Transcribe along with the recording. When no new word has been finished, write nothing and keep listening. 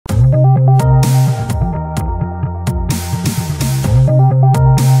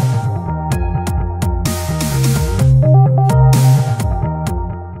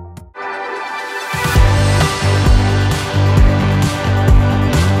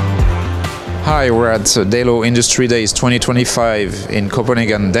Hi, we're at DALO Industry Days 2025 in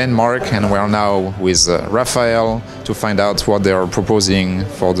Copenhagen, Denmark, and we are now with Rafael to find out what they are proposing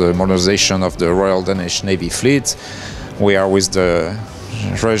for the modernization of the Royal Danish Navy fleet. We are with the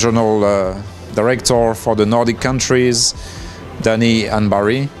regional director for the Nordic countries, Danny and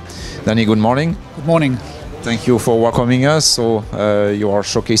Barry. Danny, good morning. Good morning. Thank you for welcoming us. So you are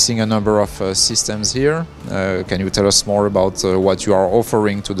showcasing a number of systems here. Can you tell us more about what you are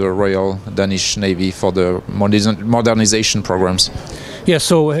offering to the Royal Danish Navy for the modernization programs? Yeah,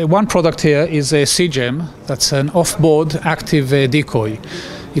 so one product here is a CGEM. That's an off-board active decoy.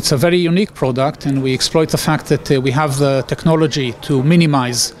 It's a very unique product, and we exploit the fact that we have the technology to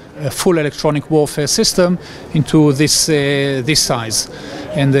minimize a full electronic warfare system into this size.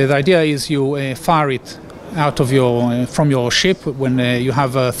 And the idea is you fire it out of from your ship when you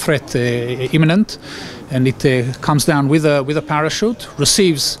have a threat imminent, and it comes down with a parachute,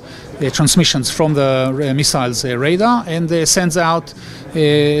 receives transmissions from the missile's radar, and sends out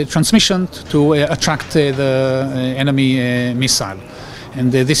transmission to attract the enemy missile.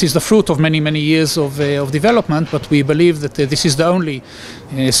 And this is the fruit of many years of development, but we believe that this is the only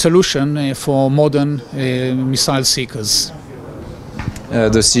solution for modern missile seekers.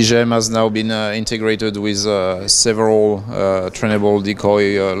 The CGM has now been integrated with several trainable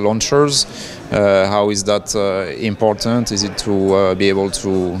decoy launchers. How is that important? Is it to be able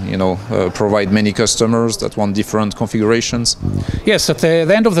to, provide many customers that want different configurations? Yes, at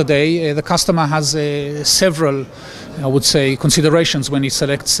the end of the day, the customer has several, I would say, considerations when he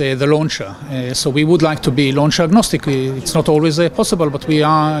selects the launcher. So we would like to be launcher agnostic. It's not always possible, but we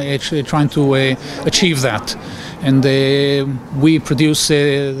are actually trying to achieve that. And we produce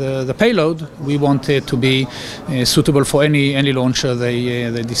the payload. We want it to be suitable for any launcher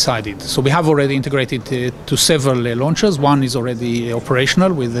they decided. So we have already integrated to several launchers. One is already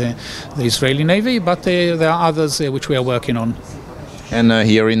operational with the Israeli Navy, but there are others which we are working on. And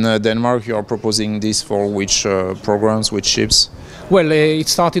here in Denmark, you are proposing this for which programs, which ships? Well, it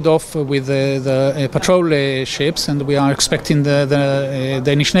started off with the patrol ships, and we are expecting the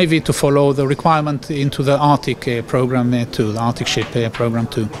Danish Navy to follow the requirement into the Arctic program too, the Arctic ship program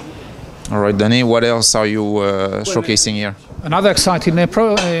too. All right, Danny, what else are you showcasing here? Another exciting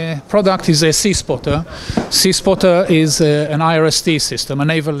product is a Sea Spotter. Sea Spotter is an IRST system, a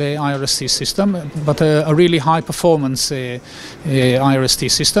naval IRST system, but a really high performance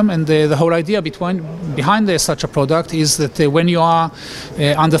IRST system. And the whole idea behind such a product is that when you are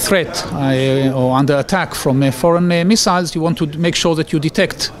under threat or under attack from foreign missiles, you want to make sure that you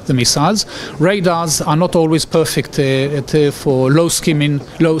detect the missiles. Radars are not always perfect for low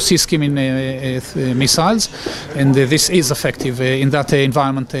sea skimming missiles, and this is effective in that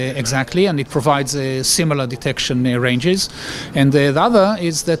environment exactly, and it provides similar detection ranges. And the other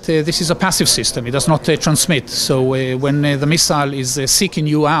is that this is a passive system. It does not transmit. So when the missile is seeking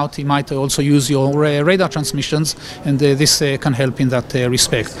you out, it might also use your radar transmissions, and this can help in that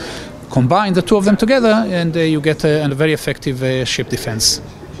respect. Combine the two of them together, and you get a very effective ship defense.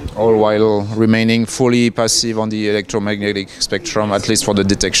 All while remaining fully passive on the electromagnetic spectrum, at least for the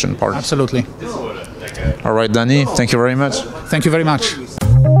detection part. Absolutely. All right, Danny, thank you very much. Thank you very much.